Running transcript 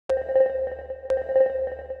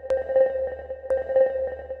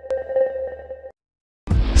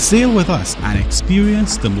Sail with us and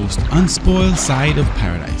experience the most unspoiled side of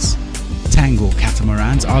paradise. Tango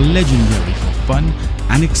catamarans are legendary for fun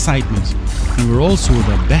and excitement, and we're also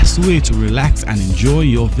the best way to relax and enjoy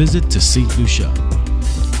your visit to St. Lucia.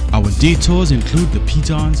 Our day tours include the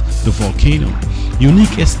Pitons, the volcano,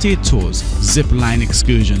 unique estate tours, zip line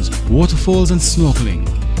excursions, waterfalls and snorkeling.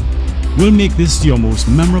 We'll make this your most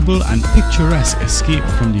memorable and picturesque escape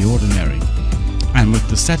from the ordinary. And with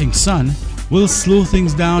the setting sun, we'll slow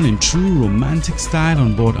things down in true romantic style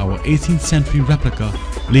on board our 18th century replica,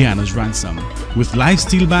 Leanna's Ransom, with live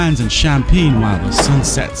steel bands and champagne while the sun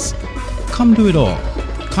sets. Come do it all.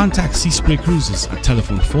 Contact Sea Spray Cruises at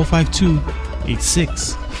telephone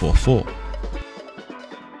 452-8644.